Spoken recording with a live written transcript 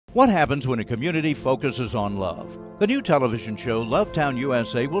What happens when a community focuses on love? The new television show Lovetown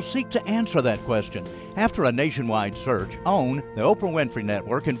USA will seek to answer that question. After a nationwide search, OWN, the Oprah Winfrey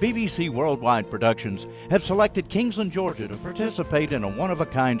Network, and BBC Worldwide Productions have selected Kingsland, Georgia to participate in a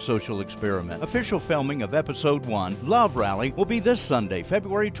one-of-a-kind social experiment. Official filming of Episode 1, Love Rally, will be this Sunday,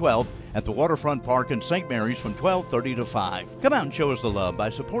 February 12th at the Waterfront Park in St. Mary's from 12:30 to 5. Come out and show us the love by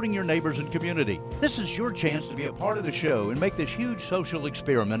supporting your neighbors and community. This is your chance to be a part of the show and make this huge social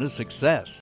experiment a success.